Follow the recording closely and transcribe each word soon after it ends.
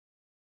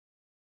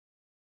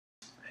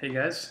Hey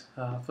guys,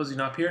 Fuzzy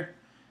Nop here,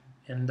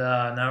 and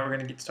now we're going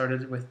to get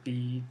started with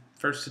the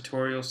first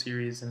tutorial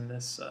series in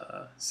this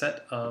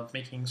set of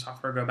making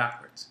software go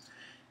backwards.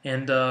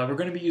 And we're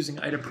going to be using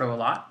IDA-Pro a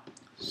lot,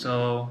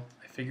 so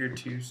I figured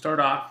to start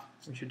off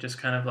we should just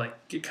kind of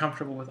like get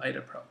comfortable with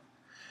IDA-Pro.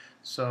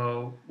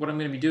 So what I'm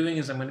going to be doing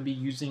is I'm going to be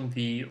using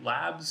the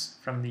labs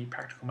from the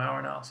Practical Malware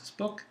Analysis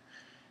book,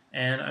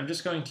 and I'm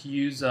just going to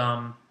use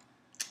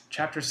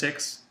Chapter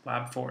 6,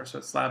 Lab 4. So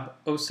it's Lab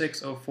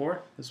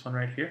 0604, this one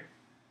right here.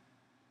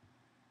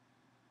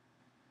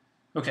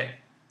 Okay,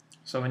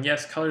 so and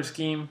yes, color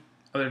scheme,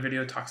 other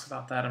video talks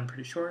about that, I'm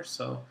pretty sure.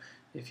 So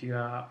if you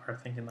are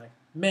thinking like,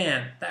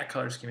 man, that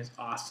color scheme is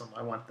awesome,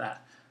 I want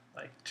that,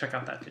 like check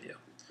out that video.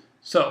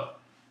 So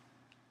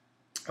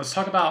let's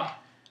talk about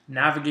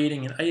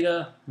navigating in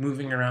IDA,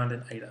 moving around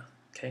in IDA.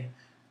 Okay,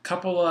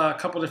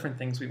 couple different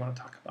things we want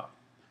to talk about.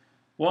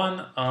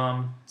 One,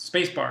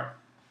 spacebar.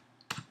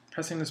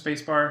 Pressing the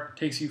spacebar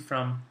takes you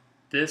from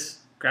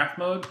this graph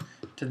mode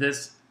to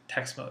this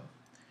text mode.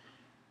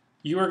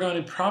 You are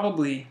going to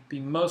probably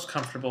be most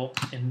comfortable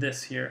in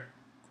this here,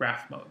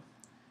 graph mode.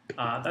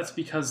 That's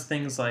because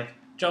things like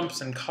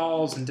jumps and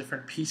calls and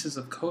different pieces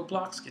of code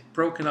blocks get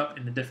broken up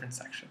into different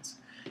sections.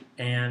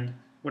 And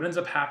what ends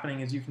up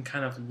happening is you can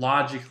kind of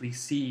logically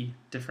see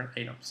different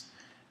items.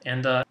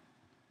 And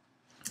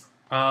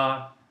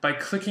by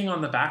clicking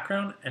on the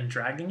background and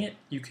dragging it,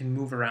 you can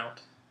move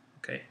around.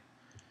 Okay.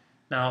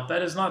 Now,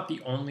 that is not the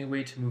only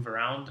way to move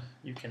around.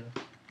 You can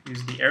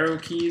use the arrow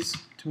keys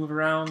to move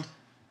around.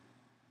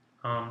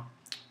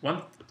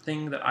 One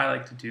thing that I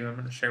like to do, I'm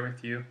going to share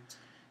with you,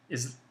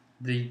 is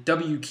the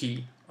W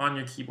key on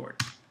your keyboard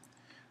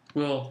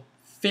will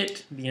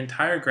fit the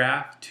entire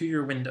graph to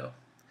your window.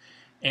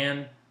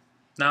 And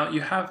now you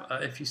have,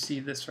 if you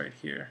see this right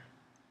here,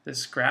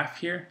 this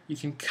graph here, you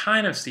can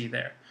kind of see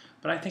there,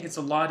 but I think it's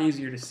a lot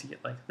easier to see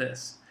it like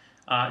this.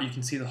 You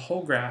can see the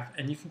whole graph,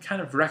 and you can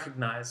kind of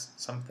recognize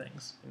some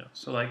things.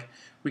 So like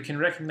we can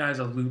recognize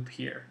a loop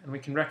here, and we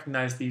can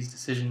recognize these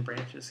decision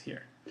branches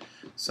here.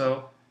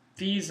 So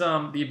these,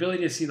 the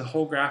ability to see the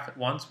whole graph at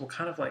once will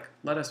kind of like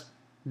let us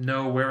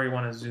know where we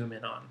want to zoom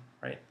in on,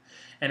 right?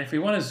 And if we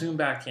want to zoom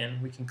back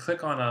in, we can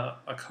click on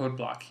a code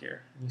block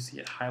here, and you see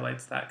it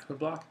highlights that code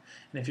block.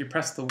 And if you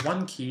press the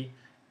 1 key,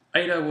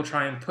 IDA will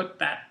try and put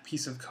that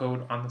piece of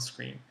code on the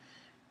screen.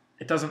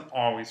 It doesn't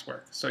always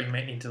work, so you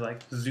might need to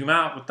like zoom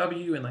out with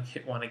W and like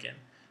hit 1 again.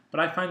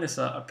 But I find this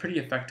a pretty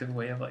effective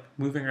way of like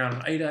moving around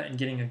in IDA and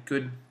getting a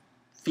good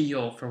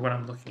feel for what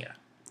I'm looking at.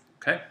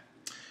 Okay.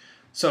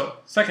 So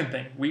second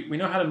thing, we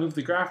know how to move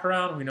the graph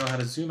around. We know how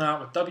to zoom out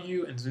with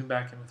W and zoom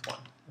back in with 1.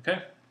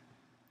 Okay.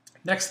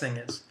 Next thing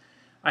is,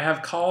 I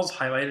have calls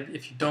highlighted.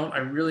 If you don't, I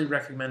really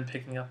recommend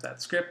picking up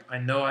that script. I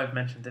know I've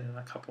mentioned it in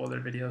a couple other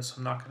videos, so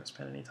I'm not going to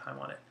spend any time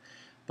on it.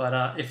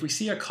 But if we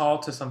see a call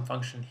to some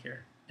function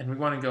here, and we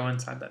want to go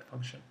inside that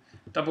function,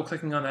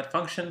 double-clicking on that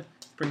function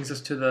brings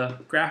us to the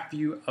graph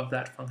view of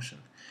that function.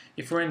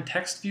 If we're in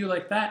text view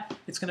like that,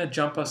 it's going to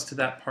jump us to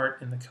that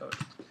part in the code.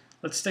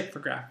 Let's stick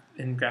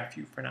in graph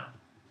view for now.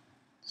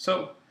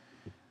 So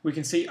we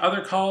can see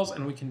other calls,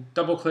 and we can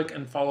double-click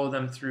and follow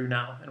them through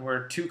now. And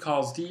we're 2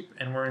 calls deep,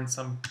 and we're in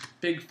some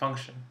big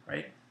function,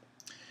 right?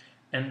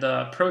 And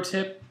pro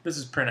tip, this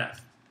is printf.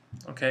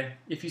 Okay,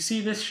 if you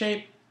see this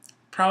shape,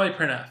 probably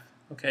printf.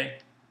 Okay,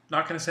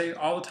 not going to say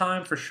all the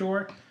time for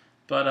sure,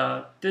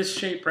 but this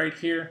shape right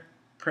here,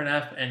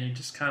 printf, and you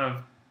just kind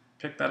of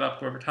pick that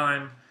up over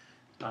time.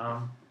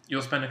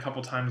 You'll spend a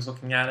couple times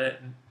looking at it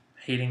and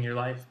hating your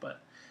life,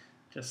 but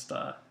just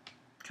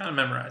kind of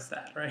memorize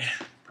that, right?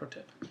 Pro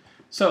tip.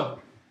 So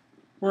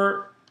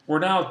we're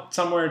now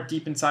somewhere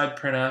deep inside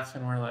printf,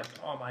 and we're like,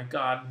 oh my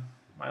god,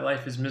 my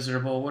life is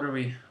miserable. What are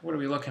we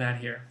looking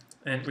at here?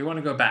 And we want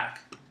to go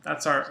back.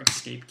 That's our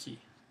escape key,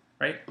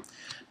 right?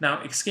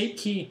 Now escape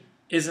key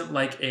isn't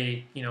like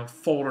a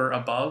folder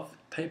above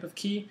type of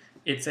key.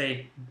 It's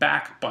a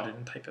back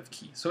button type of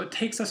key. So it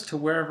takes us to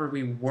wherever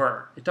we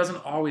were. It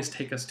doesn't always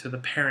take us to the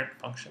parent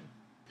function.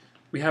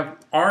 We have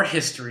our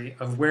history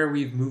of where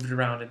we've moved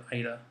around in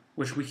IDA,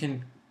 which we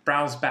can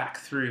browse back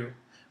through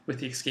with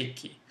the escape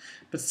key.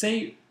 But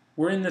say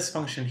we're in this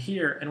function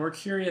here, and we're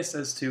curious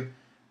as to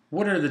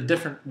what are the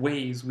different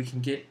ways we can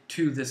get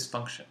to this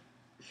function.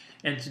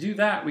 And to do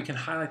that, we can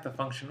highlight the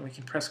function. We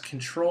can press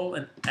Ctrl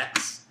and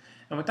X.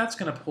 And what that's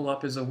going to pull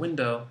up is a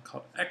window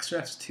called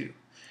xrefs2.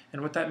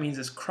 And what that means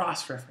is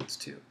cross-reference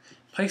to.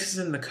 Places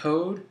in the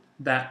code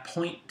that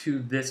point to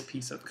this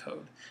piece of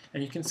code.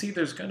 And you can see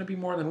there's going to be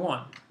more than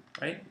one,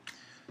 right?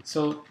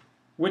 So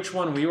which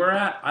one we were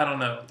at, I don't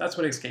know. That's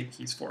what escape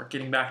key's for,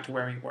 getting back to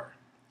where we were,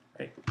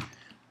 right?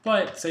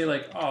 But say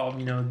like, oh,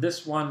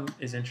 this one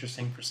is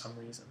interesting for some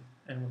reason,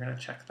 and we're going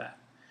to check that.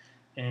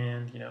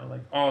 And,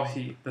 like, oh,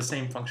 the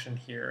same function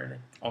here, and it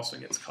also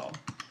gets called.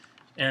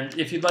 And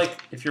if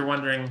you're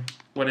wondering,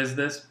 what is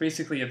this?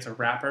 Basically, it's a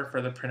wrapper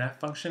for the printf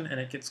function, and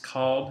it gets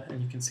called,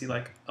 and you can see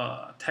like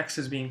text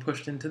is being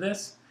pushed into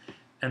this,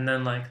 and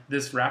then like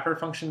this wrapper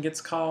function gets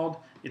called,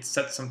 it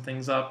sets some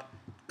things up,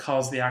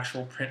 calls the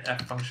actual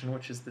printf function,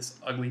 which is this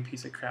ugly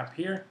piece of crap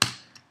here,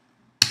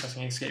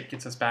 pressing escape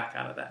gets us back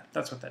out of that.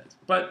 That's what that is.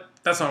 But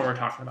that's not what we're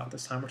talking about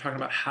this time. We're talking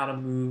about how to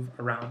move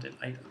around in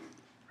IDA,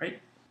 right?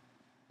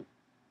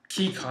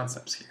 Key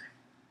concepts here,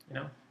 you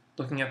know,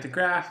 looking at the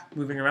graph,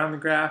 moving around the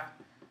graph,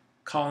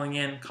 calling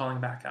in, calling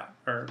back out,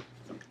 or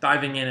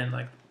diving in and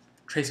like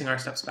tracing our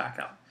steps back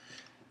out.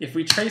 If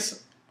we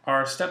trace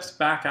our steps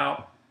back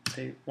out,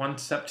 say one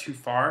step too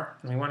far,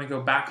 and we want to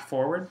go back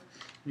forward,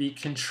 the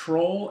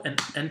Ctrl and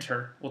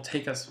Enter will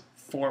take us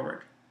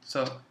forward.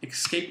 So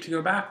escape to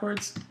go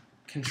backwards,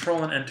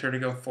 Ctrl and Enter to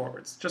go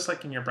forwards, just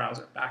like in your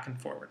browser, back and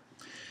forward.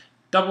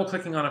 Double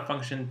clicking on a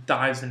function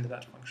dives into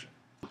that function.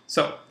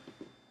 So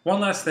one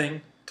last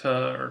thing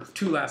or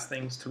two last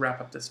things to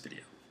wrap up this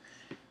video.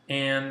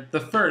 And the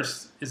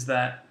first is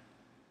that,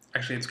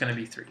 actually it's going to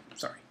be three,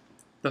 sorry.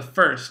 The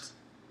first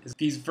is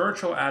these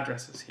virtual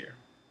addresses here.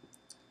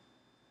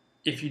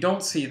 If you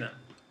don't see them,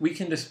 we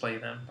can display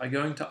them by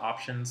going to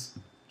Options,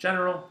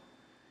 General,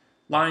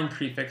 Line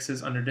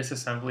Prefixes under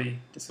Disassembly,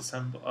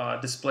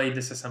 Display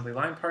Disassembly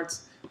Line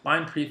Parts.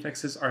 Line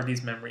prefixes are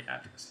these memory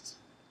addresses,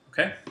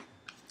 okay?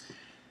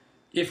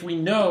 If we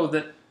know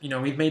that, you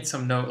know, we've made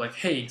some note like,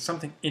 hey,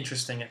 something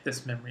interesting at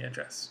this memory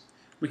address,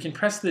 we can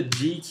press the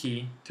G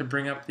key to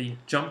bring up the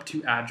jump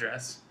to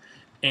address,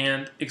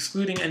 and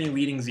excluding any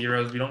leading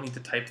zeros, we don't need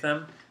to type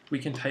them. We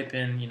can type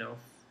in, you know,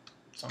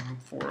 some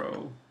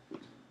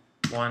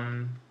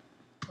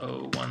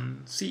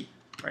 40101C,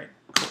 right?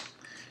 Cool.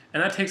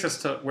 And that takes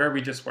us to where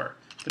we just were.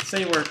 But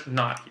say we're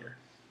not here,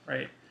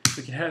 right?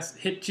 We can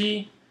hit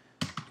G,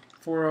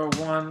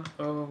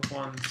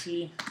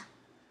 40101C,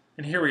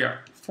 and here we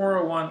are,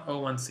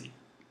 40101C.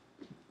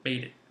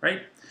 Made it,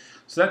 right?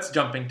 So that's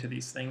jumping to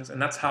these things,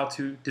 and that's how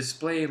to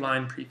display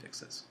line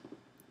prefixes.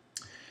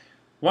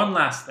 One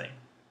last thing,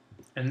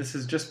 and this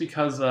is just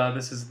because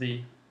this is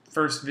the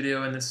first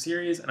video in this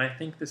series, and I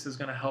think this is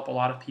going to help a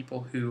lot of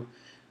people who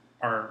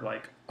are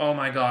like, oh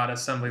my god,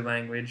 assembly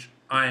language,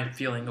 I am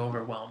feeling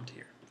overwhelmed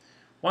here.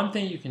 One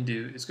thing you can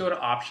do is go to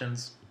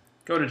Options,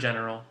 go to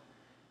General,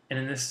 and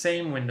in this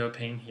same window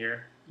pane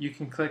here, you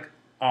can click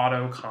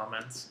Auto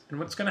Comments. And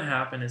what's going to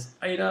happen is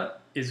IDA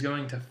is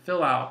going to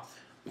fill out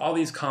all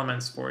these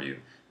comments for you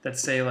that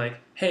say like,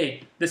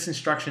 hey, this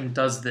instruction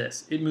does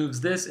this. It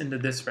moves this into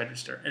this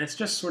register. And it's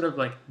just sort of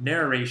like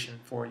narration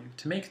for you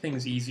to make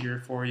things easier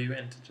for you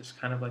and to just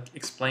kind of like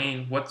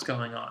explain what's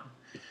going on.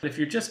 If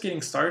you're just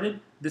getting started,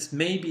 this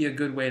may be a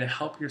good way to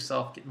help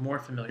yourself get more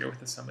familiar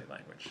with assembly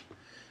language.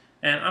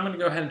 And I'm going to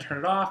go ahead and turn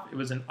it off. It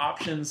was in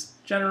Options,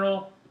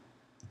 General,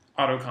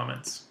 Auto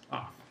Comments,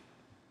 off.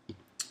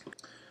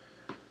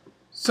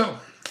 So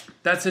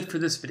that's it for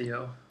this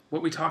video.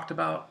 What we talked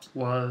about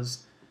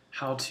was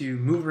how to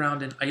move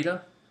around in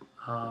IDA.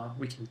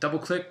 We can double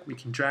click, we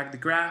can drag the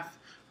graph,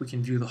 we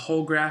can view the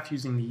whole graph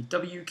using the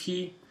W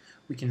key,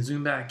 we can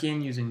zoom back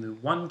in using the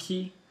 1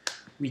 key,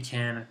 we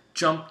can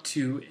jump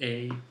to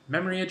a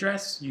memory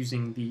address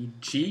using the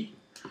G,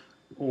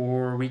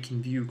 or we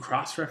can view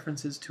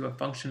cross-references to a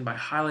function by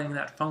highlighting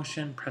that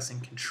function, pressing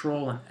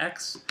Ctrl and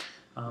X.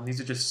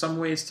 These are just some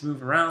ways to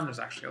move around. There's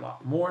actually a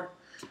lot more,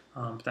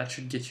 but that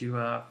should get you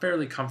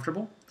fairly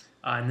comfortable.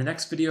 In the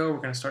next video, we're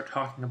going to start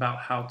talking about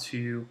how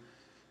to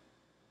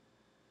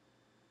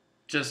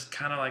just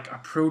kind of like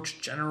approach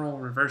general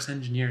reverse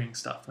engineering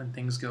stuff when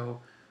things go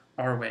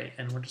our way.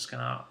 And we're just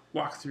going to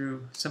walk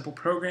through a simple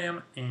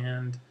program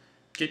and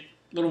get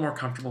a little more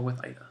comfortable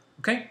with IDA.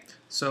 Okay?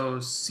 So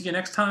see you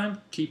next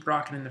time. Keep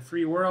rocking in the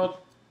free world.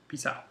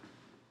 Peace out.